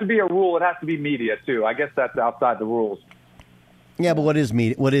does have to be a rule. It has to be media too. I guess that's outside the rules. Yeah, but what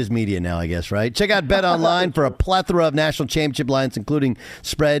is media now, I guess, right? Check out Bet Online for a plethora of national championship lines, including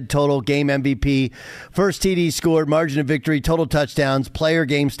spread, total, game MVP, first TD scored, margin of victory, total touchdowns, player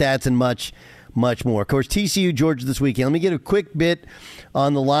game stats, and much more. Of course, TCU, Georgia this weekend. Let me get a quick bit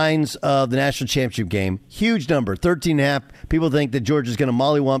on the lines of the national championship game. Huge number, 13.5. People think that Georgia's going to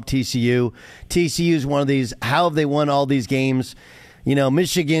mollywump TCU. TCU is one of these. How have they won all these games?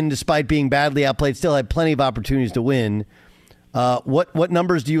 Michigan, despite being badly outplayed, still had plenty of opportunities to win. What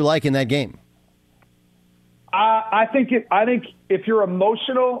numbers do you like in that game? I think if you're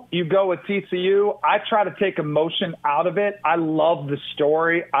emotional, you go with TCU. I try to take emotion out of it. I love the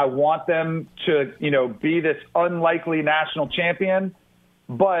story. I want them to, be this unlikely national champion.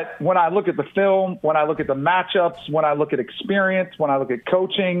 But when I look at the film, when I look at the matchups, when I look at experience, when I look at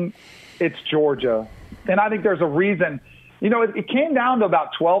coaching, it's Georgia. And I think there's a reason. It came down to about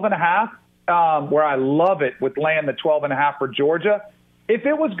 12.5, where I love it with laying the 12.5 for Georgia. If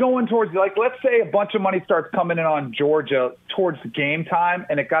it was going towards, like, let's say a bunch of money starts coming in on Georgia towards game time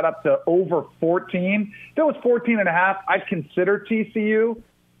and it got up to over 14, if it was 14.5, I'd consider TCU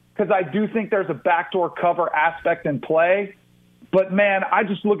because I do think there's a backdoor cover aspect in play. But, man, I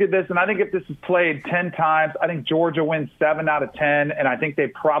just look at this, and I think if this is played 10 times, I think Georgia wins 7 out of 10, and I think they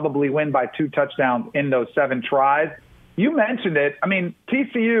probably win by 2 touchdowns in those 7 tries. You mentioned it. I mean,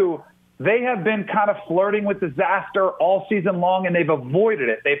 TCU, they have been kind of flirting with disaster all season long, and they've avoided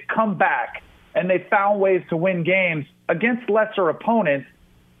it. They've come back, and they've found ways to win games against lesser opponents.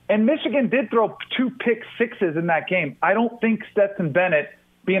 And Michigan did throw 2 pick sixes in that game. I don't think Stetson Bennett,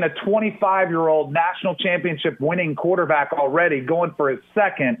 being a 25-year-old national championship winning quarterback already, going for his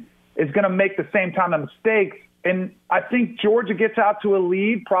second, is going to make the same kind of mistakes. And I think Georgia gets out to a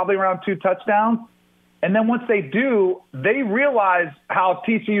lead, probably around 2 touchdowns. And then once they do, they realize how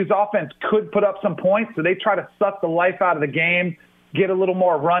TCU's offense could put up some points, so they try to suck the life out of the game, get a little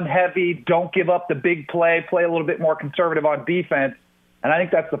more run heavy, don't give up the big play a little bit more conservative on defense. And I think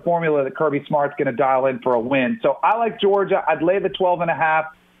that's the formula that Kirby Smart's going to dial in for a win. So I like Georgia. I'd lay the 12.5.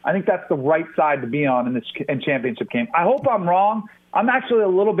 I think that's the right side to be on in this championship game. I hope I'm wrong. I'm actually a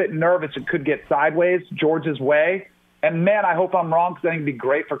little bit nervous it could get sideways Georgia's way. And, man, I hope I'm wrong because I think it'd be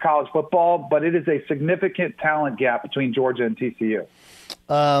great for college football. But it is a significant talent gap between Georgia and TCU.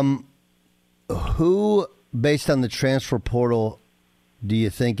 Who, based on the transfer portal, do you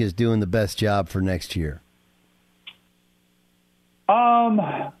think is doing the best job for next year?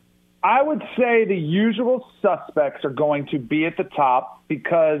 I would say the usual suspects are going to be at the top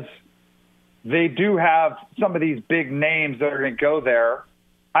because they do have some of these big names that are going to go there.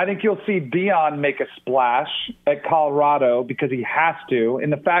 I think you'll see Deion make a splash at Colorado because he has to.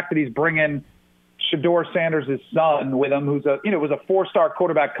 And the fact that he's bringing Shedeur Sanders' son with him, who's was a 4-star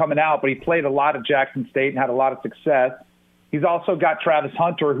quarterback coming out, but he played a lot at Jackson State and had a lot of success. He's also got Travis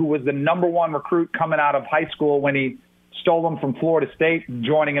Hunter, who was the number 1 recruit coming out of high school when he stole him from Florida State,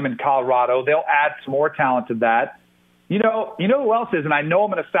 joining him in Colorado. They'll add some more talent to that. You know who else is, and I know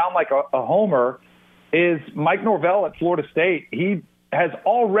I'm going to sound like a homer, is Mike Norvell at Florida State. He has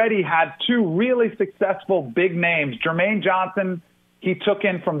already had 2 really successful big names. Jermaine Johnson, he took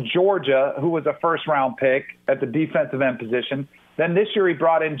in from Georgia, who was a first-round pick at the defensive end position. Then this year he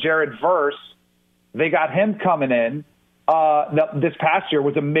brought in Jared Verse. They got him coming in. This past year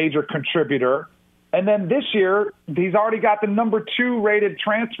was a major contributor. And then this year, he's already got the number 2 rated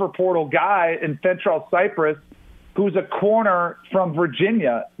transfer portal guy in Fentrell Cypress, who's a corner from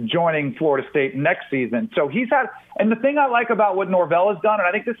Virginia, joining Florida State next season. So he's had – and the thing I like about what Norvell has done, and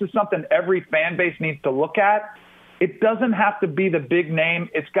I think this is something every fan base needs to look at, it doesn't have to be the big name.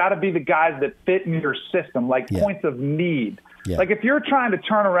 It's got to be the guys that fit in your system, like points of need. Yeah. Like if you're trying to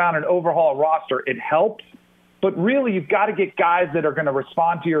turn around and overhaul a roster, it helps. But really, you've got to get guys that are going to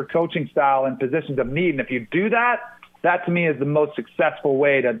respond to your coaching style in positions of need. And if you do that, that to me is the most successful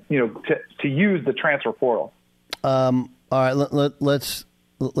way to use the transfer portal. All right, let's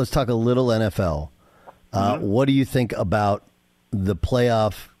talk a little NFL. What do you think about the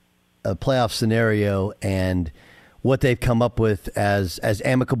playoff scenario and what they've come up with as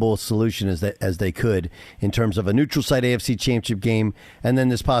amicable a solution as they could in terms of a neutral site AFC Championship game, and then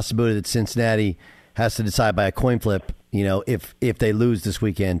this possibility that Cincinnati has to decide by a coin flip, if they lose this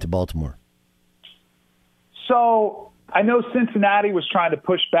weekend to Baltimore? So I know Cincinnati was trying to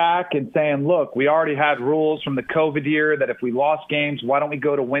push back and saying, look, we already had rules from the COVID year that if we lost games, why don't we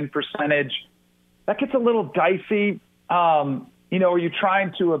go to win percentage? That gets a little dicey. Are you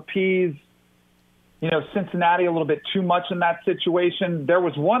trying to appease, Cincinnati a little bit too much in that situation? There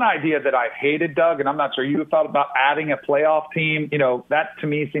was one idea that I hated, Doug, and I'm not sure you thought about adding a playoff team. That to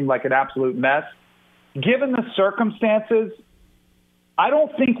me seemed like an absolute mess. Given the circumstances, I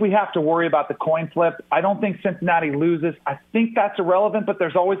don't think we have to worry about the coin flip. I don't think Cincinnati loses. I think that's irrelevant, but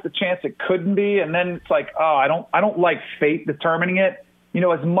there's always the chance it couldn't be. And then it's like, I don't like fate determining it.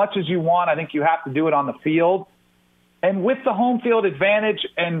 As much as you want, I think you have to do it on the field. And with the home field advantage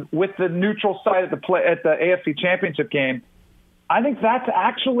and with the neutral site at the AFC Championship game, I think that's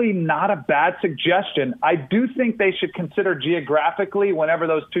actually not a bad suggestion. I do think they should consider geographically, whenever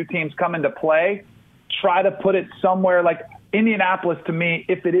those two teams come into play, try to put it somewhere like Indianapolis. To me,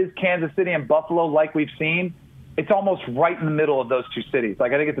 if it is Kansas City and Buffalo like we've seen, it's almost right in the middle of those two cities.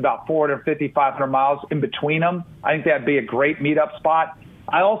 Like I think it's about 450, 500 miles in between them. I think that'd be a great meetup spot.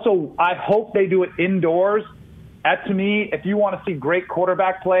 I hope they do it indoors. That, to me, if you want to see great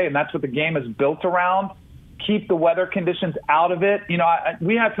quarterback play, and that's what the game is built around, keep the weather conditions out of it.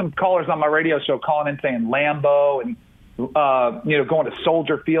 We had some callers on my radio show calling in saying Lambeau and going to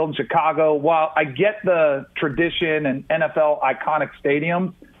Soldier Field in Chicago. While I get the tradition and NFL iconic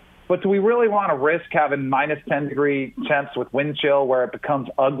stadiums, but do we really want to risk having minus 10-degree temps with wind chill where it becomes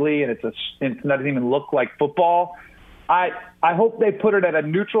ugly and it doesn't even look like football? I hope they put it at a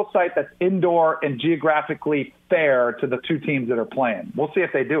neutral site that's indoor and geographically fair to the two teams that are playing. We'll see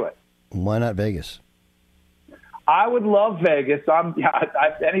if they do it. Why not Vegas? I would love Vegas.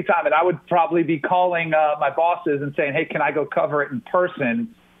 Anytime, and I would probably be calling my bosses and saying, hey, can I go cover it in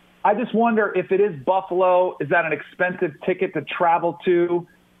person? I just wonder if it is Buffalo, is that an expensive ticket to travel to?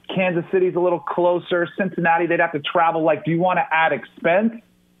 Kansas City's a little closer. Cincinnati, they'd have to travel. Like, do you want to add expense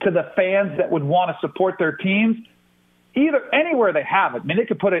to the fans that would want to support their teams? Anywhere they have it. I mean, they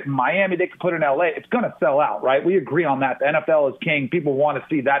could put it in Miami. They could put it in L.A. It's going to sell out, right? We agree on that. The NFL is king. People want to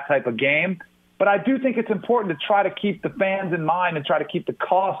see that type of game. But I do think it's important to try to keep the fans in mind and try to keep the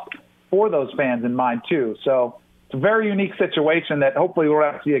cost for those fans in mind, too. So it's a very unique situation that hopefully we'll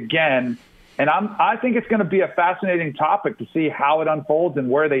have to see again. And I think it's going to be a fascinating topic to see how it unfolds and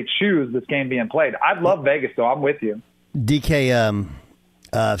where they choose this game being played. I love Vegas, though. I'm with you. DK,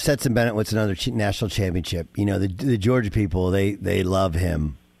 Stetson Bennett wins another national championship. The Georgia people, they love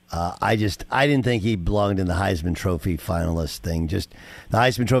him. I didn't think he belonged in the Heisman Trophy finalist thing. Just the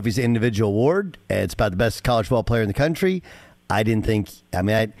Heisman Trophy is an individual award. It's about the best college football player in the country. I didn't think.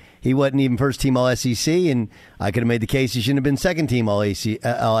 He wasn't even first team All SEC, and I could have made the case he shouldn't have been second team All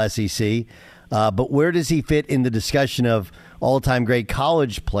SEC. But where does he fit in the discussion of all-time great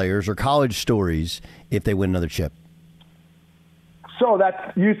college players or college stories if they win another chip? So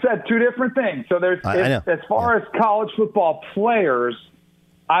you said two different things. So as far as college football players,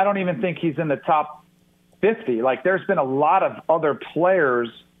 I don't even think he's in the top 50. Like, there's been a lot of other players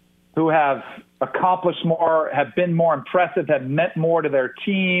who have accomplished more, have been more impressive, have meant more to their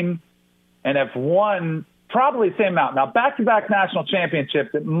team, and have won probably the same amount. Now, back-to-back national championships,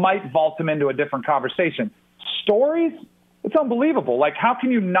 it might vault him into a different conversation. Stories, it's unbelievable. Like, how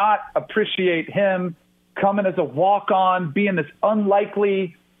can you not appreciate him coming as a walk-on, being this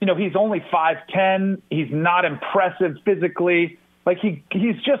unlikely, he's only 5'10", he's not impressive physically. Like,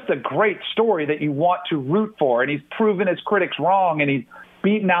 he's just a great story that you want to root for, and he's proven his critics wrong, and he's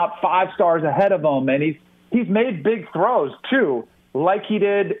beaten out 5 stars ahead of them, and he's made big throws, too, like he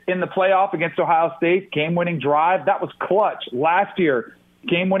did in the playoff against Ohio State, game-winning drive. That was clutch. Last year,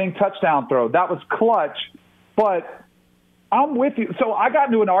 game-winning touchdown throw. That was clutch. But I'm with you. So I got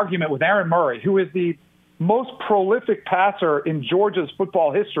into an argument with Aaron Murray, who is the most prolific passer in Georgia's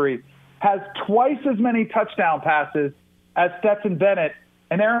football history. has twice as many touchdown passes as Stetson Bennett,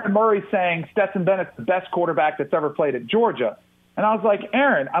 and Aaron Murray saying Stetson Bennett's the best quarterback that's ever played at Georgia. And I was like,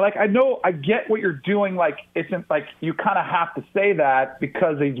 Aaron, I get what you're doing. Like, it's like you kind of have to say that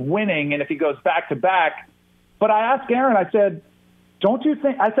because he's winning, and if he goes back to back. But I asked Aaron, I said, don't you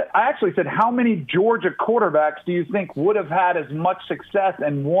think? I actually said, how many Georgia quarterbacks do you think would have had as much success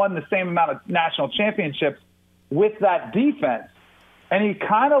and won the same amount of national championships with that defense? And he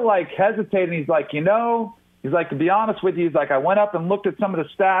kind of like hesitated. And he's like, to be honest with you, he's like, I went up and looked at some of the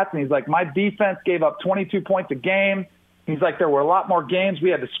stats, and he's like, my defense gave up 22 points a game. He's like, there were a lot more games we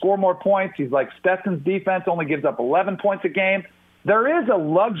had to score more points. He's like, Stetson's defense only gives up 11 points a game. There is a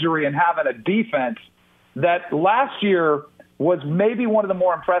luxury in having a defense that last year was maybe one of the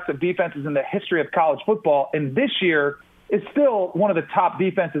more impressive defenses in the history of college football, and this year is still one of the top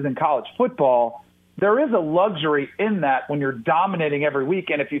defenses in college football. There is a luxury in that when you're dominating every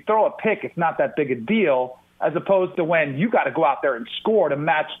week, and if you throw a pick, it's not that big a deal, as opposed to when you got to go out there and score to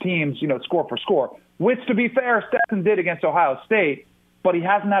match teams, score for score, which, to be fair, Stetson did against Ohio State, but he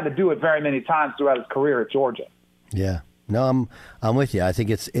hasn't had to do it very many times throughout his career at Georgia. Yeah. No, I'm with you. I think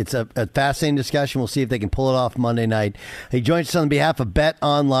it's a fascinating discussion. We'll see if they can pull it off Monday night. He joins us on behalf of Bet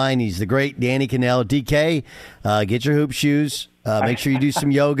Online. He's the great Danny Cannell. DK, get your hoop shoes. Make sure you do some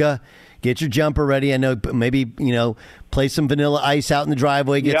yoga. Get your jumper ready. I know maybe, play some Vanilla Ice out in the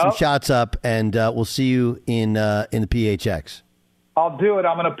driveway, get some shots up, and we'll see you in the PHX. I'll do it.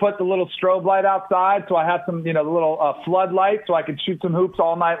 I'm going to put the little strobe light outside so I have some, the little floodlight so I can shoot some hoops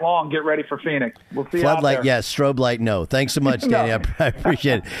all night long, get ready for Phoenix. We'll see you out there. Floodlight, yes. Strobe light, no. Thanks so much, Danny. No. I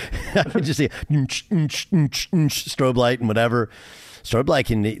appreciate it. I can just see strobe light and whatever. Strobe light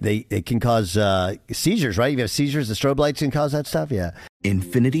can cause seizures, right? If you have seizures, the strobe lights can cause that stuff? Yeah.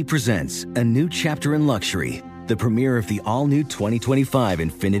 Infiniti presents a new chapter in luxury, the premiere of the all-new 2025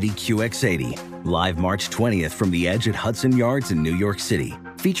 Infiniti QX80, live March 20th from the Edge at Hudson Yards in New York City,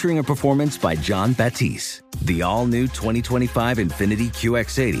 featuring a performance by John Batiste. The all-new 2025 Infiniti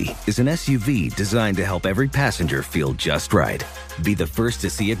QX80 is an SUV designed to help every passenger feel just right. Be the first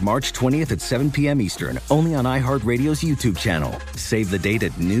to see it March 20th at 7 p.m. Eastern, only on iHeartRadio's YouTube channel. Save the date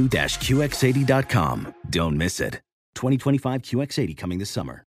at new-QX80.com. Don't miss it. 2025 QX80 coming this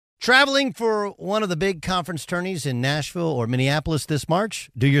summer. Traveling for one of the big conference tourneys in Nashville or Minneapolis this March?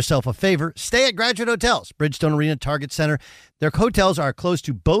 Do yourself a favor. Stay at Graduate Hotels, Bridgestone Arena, Target Center. Their hotels are close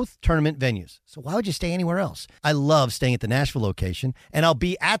to both tournament venues. So why would you stay anywhere else? I love staying at the Nashville location, and I'll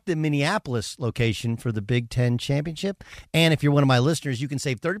be at the Minneapolis location for the Big Ten Championship. And if you're one of my listeners, you can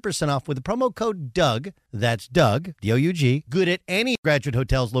save 30% off with the promo code DOUG. That's Doug, D-O-U-G. Good at any Graduate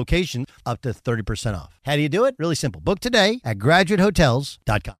Hotels location, up to 30% off. How do you do it? Really simple. Book today at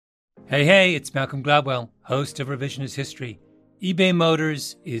graduatehotels.com. Hey, it's Malcolm Gladwell, host of Revisionist History. eBay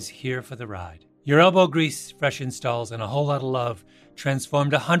Motors is here for the ride. Your elbow grease, fresh installs, and a whole lot of love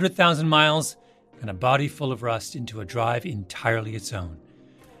transformed 100,000 miles and a body full of rust into a drive entirely its own.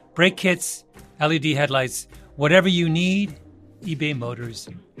 Brake kits, LED headlights, whatever you need, eBay Motors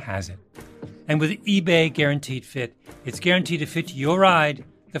has it. And with eBay Guaranteed Fit, it's guaranteed to fit your ride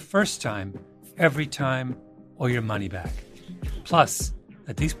the first time, every time, or your money back. Plus,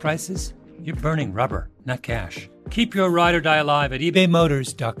 at these prices, you're burning rubber, not cash. Keep your ride or die alive at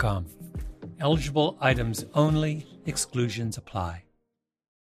ebaymotors.com. Eligible items only. Exclusions apply.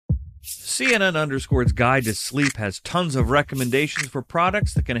 CNN_'s Guide to Sleep has tons of recommendations for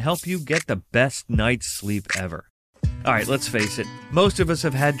products that can help you get the best night's sleep ever. All right, let's face it. Most of us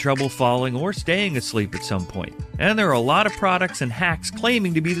have had trouble falling or staying asleep at some point. And there are a lot of products and hacks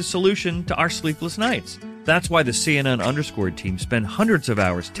claiming to be the solution to our sleepless nights. That's why the CNN_ team spend hundreds of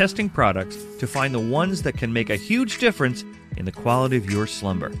hours testing products to find the ones that can make a huge difference in the quality of your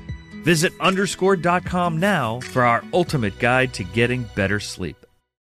slumber. Visit underscore.com now for our ultimate guide to getting better sleep.